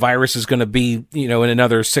what the virus is going to be, in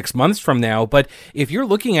another 6 months from now. But if you're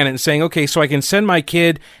looking at it and saying, okay, so I can send my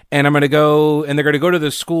kid and I'm going to go, and they're going to go to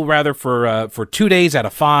the school rather for 2 days out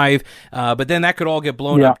of 5, but then that could all get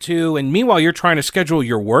blown up too. And meanwhile, you're trying to schedule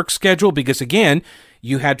your work schedule because again,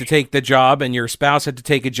 you had to take the job and your spouse had to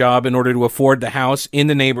take a job in order to afford the house in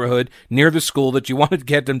the neighborhood near the school that you wanted to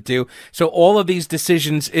get them to. So all of these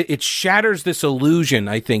decisions, it shatters this illusion,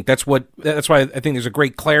 I think. That's why I think there's a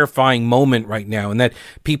great clarifying moment right now, and that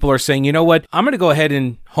people are saying, you know what, I'm going to go ahead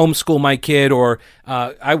and homeschool my kid, or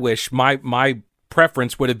I wish my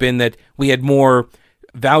preference would have been that we had more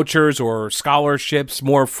vouchers or scholarships,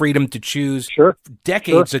 more freedom to choose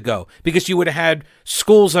decades ago, because you would have had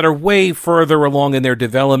schools that are way further along in their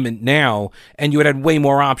development now, and you would have had way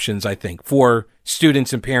more options, I think, for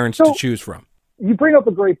students and parents to choose from. You bring up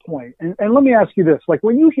a great point. And let me ask you this, like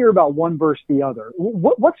when you hear about one versus the other,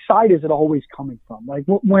 what side is it always coming from? Like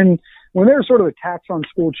when there's sort of attacks on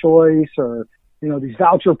school choice or, these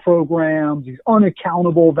voucher programs, these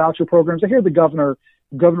unaccountable voucher programs, I hear Governor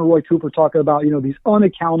Roy Cooper talking about, these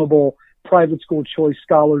unaccountable private school choice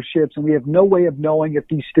scholarships, and we have no way of knowing if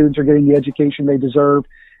these students are getting the education they deserve.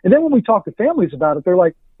 And then when we talk to families about it, they're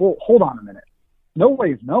like, well, hold on a minute. No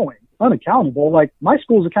way of knowing. Unaccountable. Like, my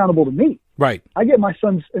school's accountable to me. Right. I get my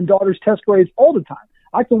sons and daughters test grades all the time.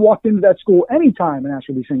 I can walk into that school anytime and ask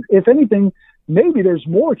for these things. If anything, maybe there's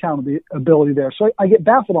more accountability there. So I get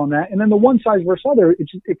baffled on that. And then the one size versus other,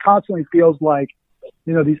 it constantly feels like,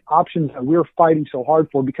 these options that we're fighting so hard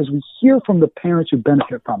for, because we hear from the parents who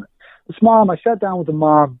benefit from it. This mom, I sat down with a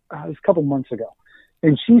mom a couple months ago,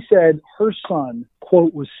 and she said her son,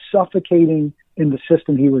 quote, was suffocating in the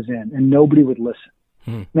system he was in, and nobody would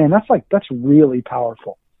listen. Man, that's really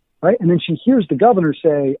powerful, right? And then she hears the governor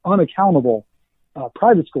say unaccountable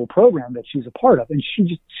private school program that she's a part of, and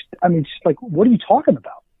she's like, what are you talking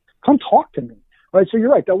about? Come talk to me. Right, so you're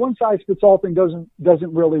right. That one size fits all thing doesn't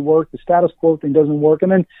really work. The status quo thing doesn't work.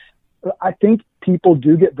 And then I think people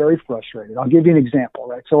do get very frustrated. I'll give you an example.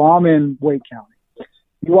 Right, so I'm in Wake County.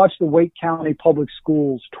 You watched the Wake County Public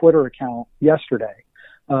Schools Twitter account yesterday,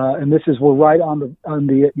 and we're right on the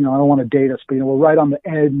I don't want to date us, but we're right on the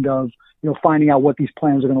end of finding out what these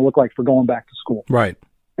plans are going to look like for going back to school. Right.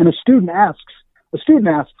 And a student asks,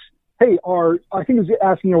 hey, I think it was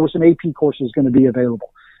asking were some AP courses going to be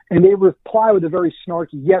available. And they reply with a very snarky,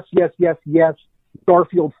 yes, yes, yes, yes,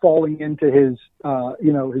 Garfield falling into his,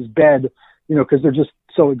 his bed, because they're just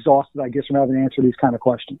so exhausted, I guess, from having to answer these kind of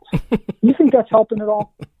questions. You think that's helping at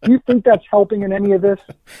all? Do you think that's helping in any of this?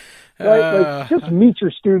 Right? Just meet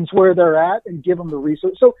your students where they're at and give them the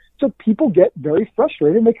resource. So people get very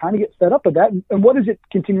frustrated and they kind of get fed up with that. And what does it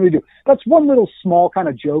continue to do? That's one little small kind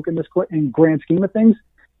of joke in grand scheme of things,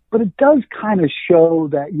 but it does kind of show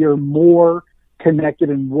that you're more connected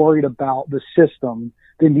and worried about the system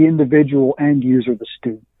than the individual end user, the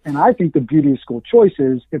student. And I think the beauty of school choice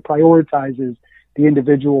is it prioritizes the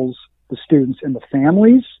individuals, the students, and the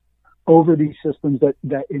families over these systems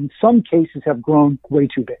that in some cases have grown way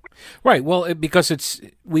too big. Right. Well, because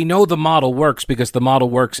we know the model works because the model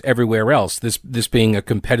works everywhere else. This being a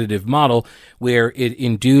competitive model where it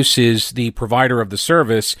induces the provider of the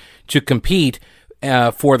service to compete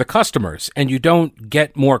for the customers, and you don't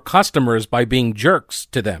get more customers by being jerks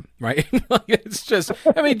to them, right? It's just,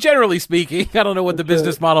 generally speaking, I don't know what the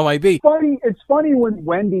business model might be. It's funny when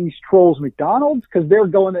Wendy's trolls McDonald's because they're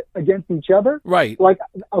going against each other. Right. Like,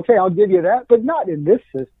 okay, I'll give you that, but not in this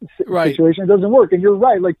situation. It doesn't work. And you're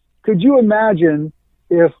right. Like, could you imagine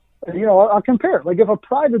if I'll compare it. Like if a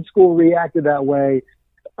private school reacted that way,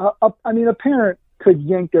 a parent could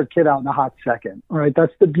yank their kid out in a hot second, right?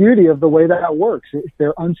 That's the beauty of the way that works. If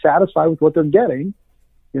they're unsatisfied with what they're getting,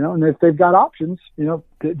 and if they've got options,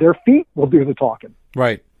 their feet will do the talking.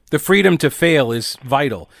 Right. The freedom to fail is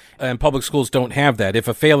vital, and public schools don't have that. If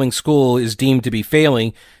a failing school is deemed to be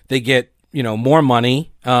failing, they get more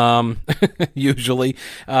money, usually,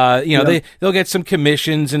 they'll get some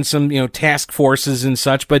commissions and some, task forces and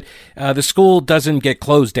such, but, the school doesn't get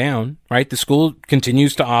closed down, right? The school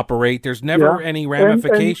continues to operate. There's never any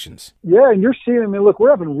ramifications. And you're seeing, look, we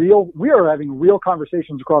are having real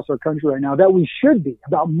conversations across our country right now that we should be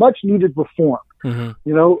about much needed reform. Mm-hmm.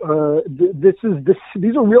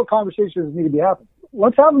 These are real conversations that need to be happening.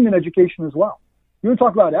 Let's have them in education as well. You want to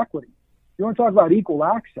talk about equity. You want to talk about equal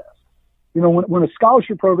access. When a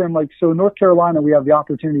scholarship program in North Carolina, we have the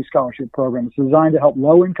Opportunity Scholarship Program. It's designed to help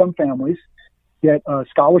low-income families get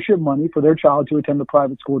scholarship money for their child to attend the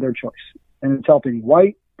private school of their choice. And it's helping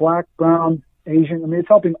white, black, brown, Asian. It's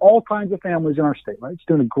helping all kinds of families in our state, right? It's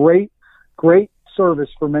doing a great, great service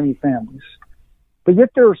for many families. But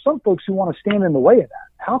yet there are some folks who want to stand in the way of that.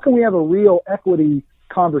 How can we have a real equity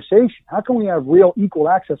conversation? How can we have real equal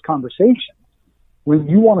access conversation when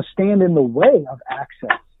you want to stand in the way of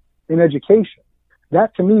access in education?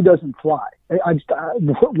 That to me doesn't fly.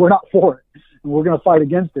 We're not for it. And we're going to fight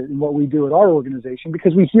against it in what we do at our organization,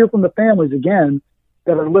 because we hear from the families, again,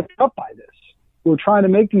 that are lifted up by this, who are trying to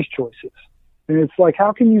make these choices. And it's like,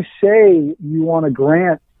 how can you say you want to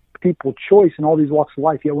grant people choice in all these walks of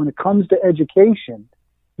life, yet when it comes to education,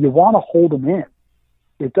 you want to hold them in?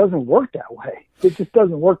 It doesn't work that way. It just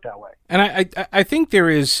doesn't work that way. And I think there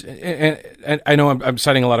is, and I know I'm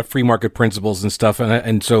citing a lot of free market principles and stuff,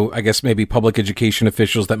 and so I guess maybe public education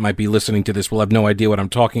officials that might be listening to this will have no idea what I'm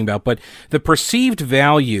talking about, but the perceived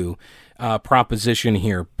value proposition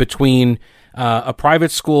here between a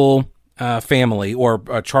private school family or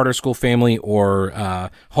a charter school family or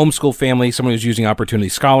homeschool family, someone who's using opportunity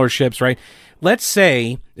scholarships, right? Let's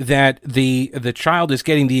say that the child is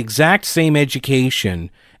getting the exact same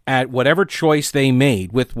education at whatever choice they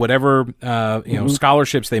made with whatever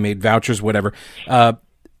scholarships they made, vouchers, whatever.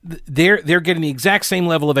 They're getting the exact same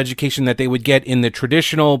level of education that they would get in the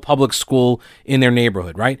traditional public school in their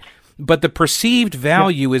neighborhood, right? But the perceived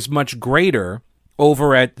value is much greater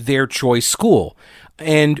over at their choice school.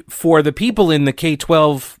 And for the people in the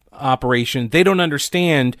K-12 operation, they don't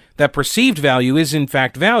understand that perceived value is in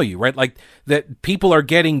fact value, right? Like that people are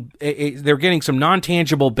they're getting some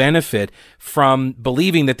non-tangible benefit from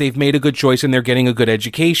believing that they've made a good choice and they're getting a good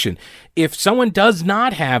education. If someone does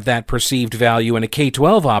not have that perceived value in a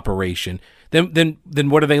K-12 operation, then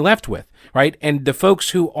what are they left with, right? And the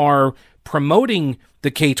folks who are promoting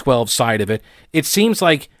the K-12 side of it, it seems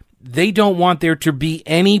like they don't want there to be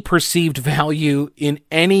any perceived value in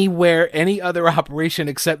any other operation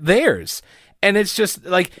except theirs. And it's just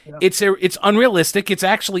like, it's unrealistic. It's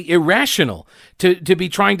actually irrational to be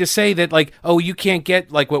trying to say that like, oh, you can't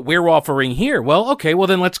get like what we're offering here. Well, okay, well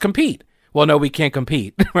then let's compete. Well, no, we can't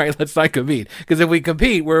compete, right? Let's not compete. Because if we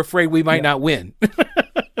compete, we're afraid we might not win.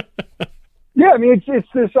 Yeah, it's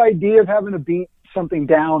this idea of having to beat something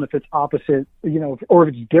down if it's opposite, or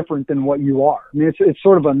if it's different than what you are. It's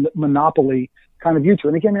sort of a monopoly kind of view to it.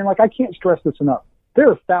 And again, I can't stress this enough. There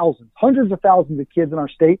are thousands, hundreds of thousands of kids in our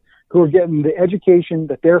state who are getting the education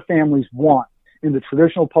that their families want in the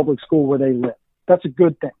traditional public school where they live. That's a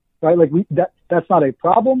good thing, right? That's not a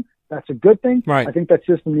problem. That's a good thing. Right. I think that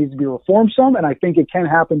system needs to be reformed some, and I think it can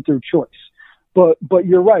happen through choice. But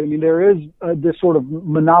you're right. There is this sort of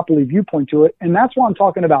monopoly viewpoint to it, and that's why I'm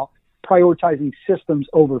talking about prioritizing systems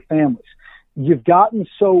over families. You've gotten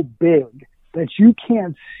so big that you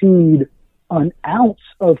can't cede an ounce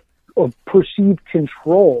of perceived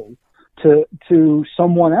control to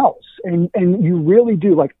someone else. And you really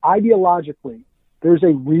do, ideologically, there's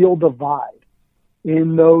a real divide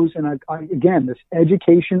in those. And again, this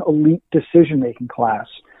education elite decision-making class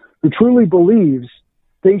who truly believes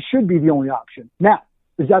they should be the only option. Now,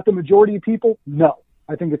 is that the majority of people? No.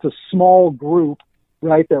 I think it's a small group,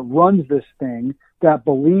 right, that runs this thing that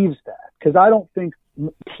believes that. Because I don't think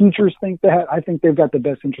teachers think that. I think they've got the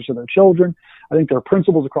best interest of their children. I think there are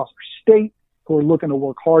principals across our state who are looking to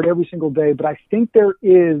work hard every single day. But I think there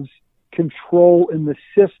is control in the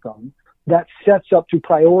system that sets up to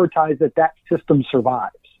prioritize that system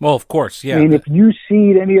survives. Well, of course, yeah. If you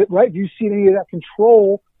cede any of that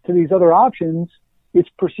control to these other options, it's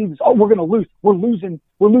perceived as, oh, we're going to lose. We're losing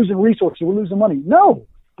resources. We're losing money. No.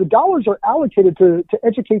 The dollars are allocated to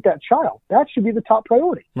educate that child. That should be the top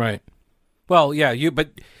priority. Right. Well, yeah,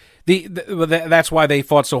 but That's why they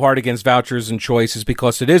fought so hard against vouchers and choice, is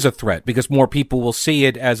because it is a threat, because more people will see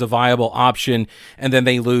it as a viable option, and then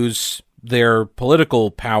they lose their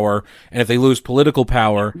political power. And if they lose political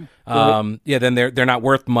power, then they're not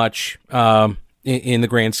worth much in the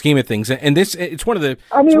grand scheme of things. And this, it's one of the.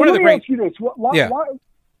 I mean, let me ask you this: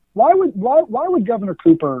 why would Governor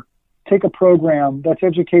Cooper take a program that's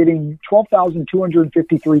educating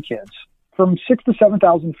 12,253 kids from 6,000 to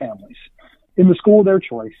 7,000 families in the school of their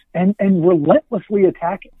choice and relentlessly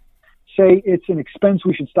attack it? Say it's an expense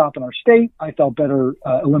we should stop in our state. I felt better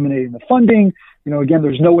eliminating the funding. Again,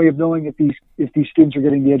 there's no way of knowing if these students are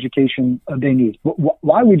getting the education they need.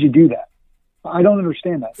 Why would you do that? I don't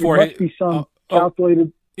understand that. It must be some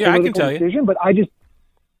calculated political decision, but I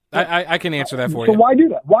can answer that for you. So why do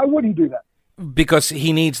that? Why would he do that? Because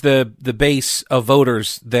he needs the base of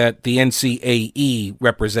voters that the NCAE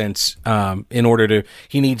represents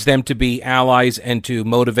he needs them to be allies and to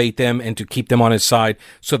motivate them and to keep them on his side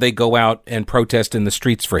so they go out and protest in the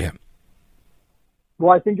streets for him.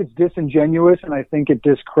 Well, I think it's disingenuous, and I think it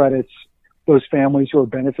discredits those families who are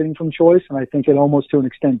benefiting from choice, and I think it almost to an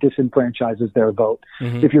extent disenfranchises their vote.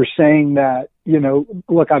 Mm-hmm. If you're saying that,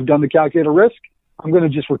 look, I've done the calculated risk, I'm going to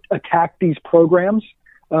just attack these programs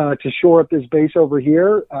to shore up this base over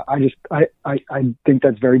here, I think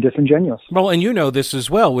that's very disingenuous. Well, and this as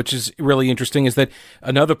well, which is really interesting, is that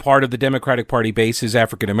another part of the Democratic Party base is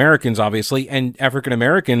African Americans, obviously, and African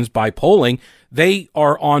Americans, by polling, they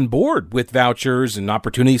are on board with vouchers and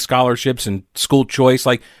opportunity scholarships and school choice,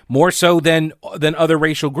 like more so than other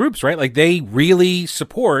racial groups, right? Like they really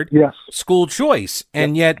support school choice,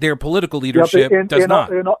 and yet their political leadership does not.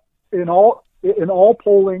 In all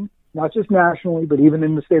polling, not just nationally, but even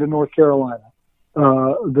in the state of North Carolina,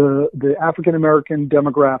 the African American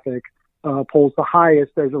demographic polls the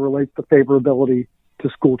highest as it relates to favorability to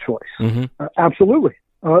school choice. Mm-hmm. Absolutely,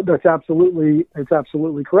 it's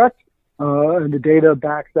absolutely correct, and the data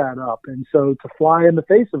backs that up. And so to fly in the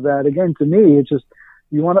face of that, again, to me, it's just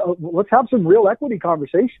let's have some real equity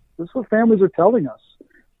conversations. This is what families are telling us.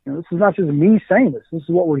 This is not just me saying this. This is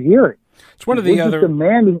what we're hearing. It's one of the other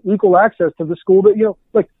demanding equal access to the school that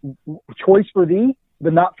like choice for thee,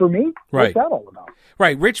 but not for me. Right. What's that all about?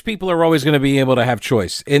 Right. Rich people are always going to be able to have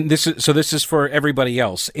choice, and this is for everybody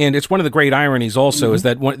else. And it's one of the great ironies also is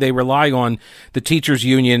that they rely on the teachers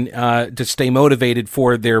union to stay motivated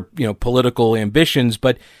for their political ambitions.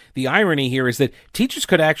 But the irony here is that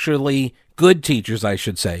good teachers, I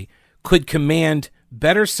should say, could command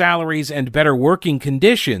better salaries and better working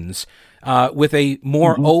conditions with a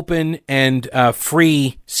more open and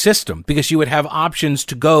free system, because you would have options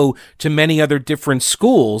to go to many other different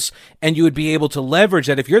schools, and you would be able to leverage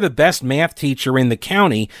that. If you're the best math teacher in the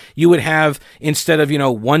county, you would have, instead of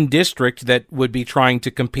one district that would be trying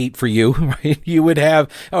to compete for you, right? You would have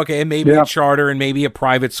maybe a charter and maybe a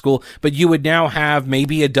private school, but you would now have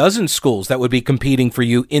maybe a dozen schools that would be competing for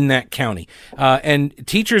you in that county. And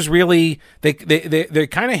teachers really they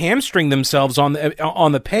kind of hamstring themselves on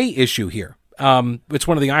the pay issue here. It's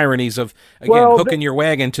one of the ironies of, hooking your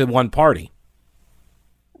wagon to one party.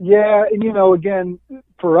 Yeah, and again,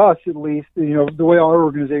 for us at least, the way our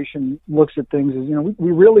organization looks at things is,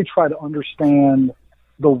 we really try to understand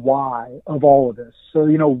the why of all of this. So,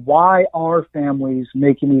 why are families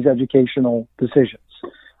making these educational decisions?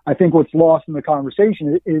 I think what's lost in the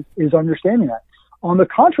conversation is understanding that. On the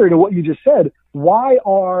contrary to what you just said, why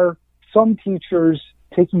are some teachers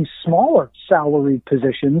taking smaller salaried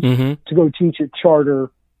positions to go teach at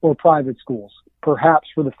charter or private schools, perhaps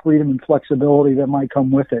for the freedom and flexibility that might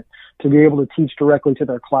come with it, to be able to teach directly to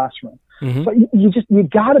their classroom? But you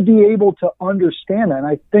got to be able to understand that. And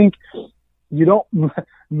I think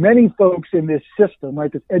many folks in this system,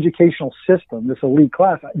 right, this educational system, this elite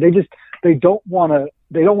class, they don't want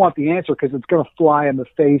the answer because it's going to fly in the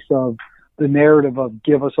face of the narrative of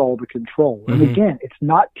give us all the control. And again, it's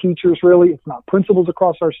not teachers really. It's not principals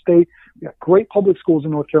across our state. We have great public schools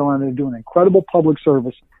in North Carolina that are doing incredible public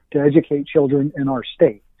service to educate children in our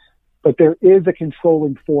state. But there is a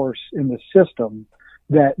controlling force in the system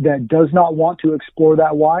that does not want to explore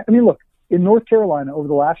that why. I mean, look, in North Carolina over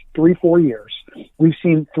the last 3-4 years, we've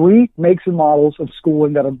seen 3 makes and models of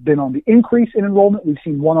schooling that have been on the increase in enrollment. We've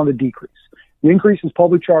seen 1 on the decrease. The increase is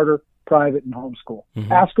public charter, private, and homeschool.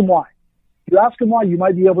 Ask them why. If you ask them why, you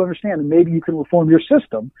might be able to understand, and maybe you can reform your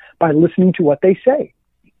system by listening to what they say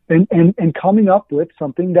and coming up with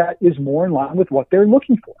something that is more in line with what they're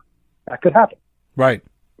looking for. That could happen. Right.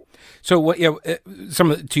 So,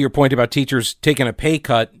 to your point about teachers taking a pay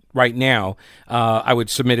cut right now, I would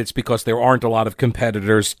submit it's because there aren't a lot of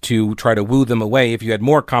competitors to try to woo them away. If you had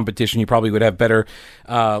more competition, you probably would have better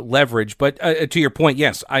leverage. But to your point,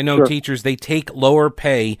 yes, I know teachers, they take lower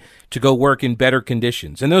pay to go work in better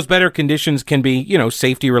conditions. And those better conditions can be,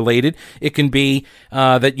 safety related. It can be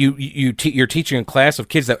that you're teaching a class of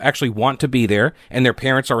kids that actually want to be there and their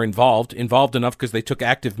parents are involved enough because they took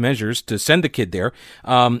active measures to send the kid there.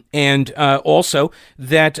 And also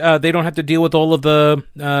that they don't have to deal with all of the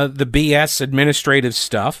BS administrative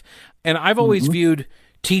stuff. And I've always viewed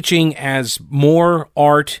teaching as more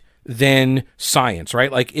art than science,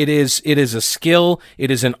 right? Like it is a skill,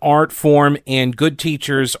 it is an art form, and good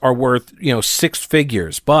teachers are worth, 6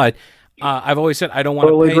 figures. But I've always said I don't want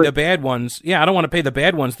to pay the bad ones. Yeah, I don't want to pay the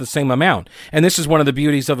bad ones the same amount. And this is one of the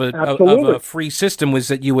beauties of a free system, was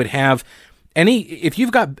that you would have if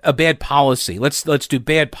you've got a bad policy, let's do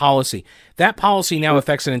bad policy. That policy now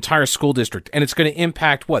affects an entire school district, and it's going to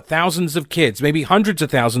impact thousands of kids, maybe hundreds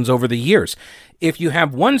of thousands over the years. If you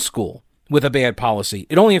have one school with a bad policy,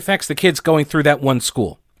 it only affects the kids going through that one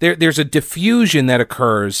school. There's a diffusion that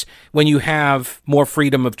occurs when you have more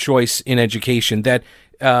freedom of choice in education that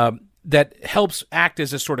helps act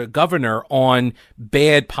as a sort of governor on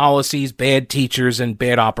bad policies, bad teachers, and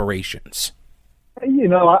bad operations.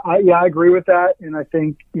 I agree with that. And I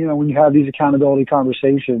think, when you have these accountability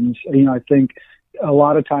conversations, I think a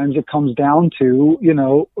lot of times it comes down to,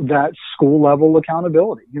 that school level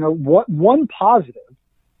accountability. What one positive,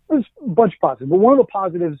 there's a bunch of positives, but one of the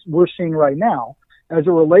positives we're seeing right now as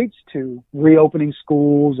it relates to reopening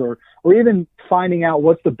schools or even finding out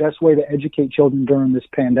what's the best way to educate children during this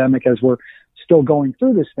pandemic as we're still going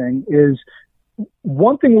through this thing, is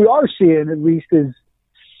one thing we are seeing at least is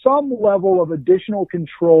some level of additional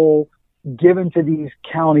control given to these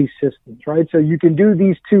county systems, right? So you can do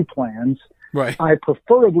these 2 plans. Right. I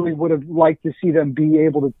preferably would have liked to see them be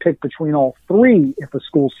able to pick between all 3 if a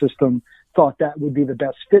school system thought that would be the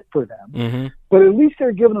best fit for them. Mm-hmm. But at least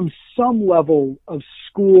they're giving them some level of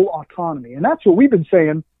school autonomy. And that's what we've been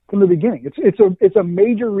saying from the beginning. It's a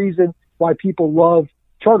major reason why people love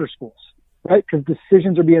charter schools, right? Because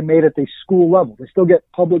decisions are being made at the school level. They still get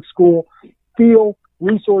public school feel,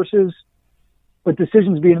 resources, but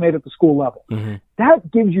decisions being made at the school level. Mm-hmm. That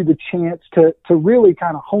gives you the chance to really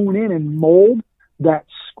kind of hone in and mold that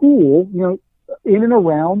school, in and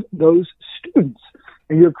around those students.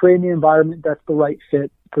 And you're creating the environment that's the right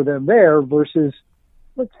fit for them there versus,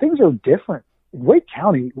 look, things are different. Wake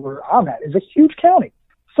County, where I'm at, is a huge county.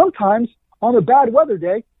 Sometimes on a bad weather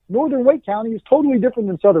day, northern Wake County is totally different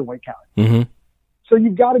than southern Wake County. Mm-hmm. So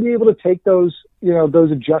you've got to be able to take those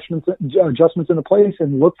adjustments into place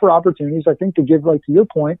and look for opportunities, I think, to give, like to your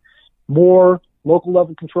point, more local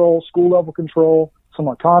level control, school level control, some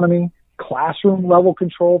autonomy, classroom level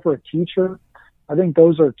control for a teacher. I think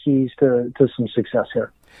those are keys to some success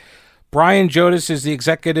here. Brian Jodis is the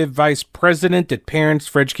Executive Vice President at Parents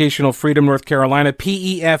for Educational Freedom North Carolina,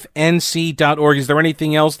 PEFNC.org. Is there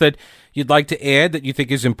anything else that you'd like to add that you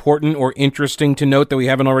think is important or interesting to note that we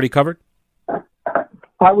haven't already covered?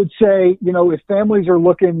 I would say, if families are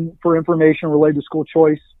looking for information related to school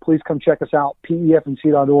choice, please come check us out,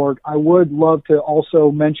 PEFNC.org. I would love to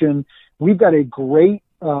also mention we've got a great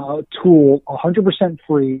tool, 100%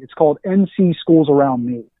 free. It's called NC Schools Around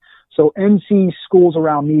Me. So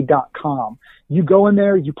ncschoolsaroundme.com. You go in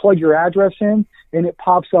there, you plug your address in, and it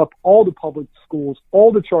pops up all the public schools,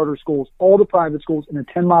 all the charter schools, all the private schools in a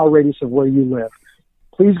 10-mile radius of where you live.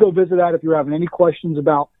 Please go visit that if you're having any questions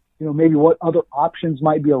about, maybe what other options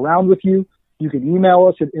might be around with you. You can email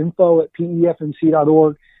us at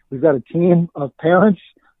info@pefnc.org. We've got a team of parents,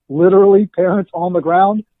 literally parents on the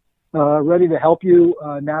ground, ready to help you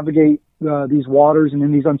navigate these waters and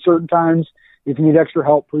in these uncertain times. If you need extra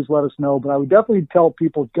help, please let us know. But I would definitely tell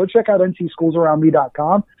people, go check out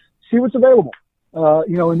ncschoolsaroundme.com, see what's available.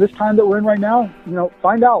 In this time that we're in right now,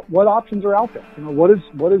 find out what options are out there. What does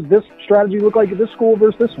this strategy look like at this school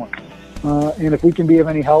versus this one? And if we can be of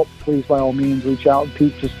any help, please, by all means, reach out.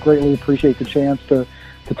 Pete, just greatly appreciate the chance to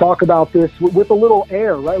talk about this with a little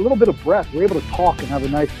air, right? A little bit of breath. We're able to talk and have a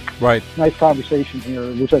nice conversation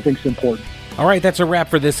here, which I think is important. All right, that's a wrap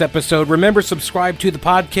for this episode. Remember, subscribe to the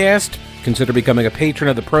podcast. Consider becoming a patron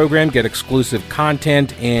of the program. Get exclusive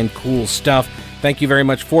content and cool stuff. Thank you very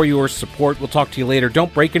much for your support. We'll talk to you later.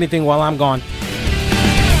 Don't break anything while I'm gone.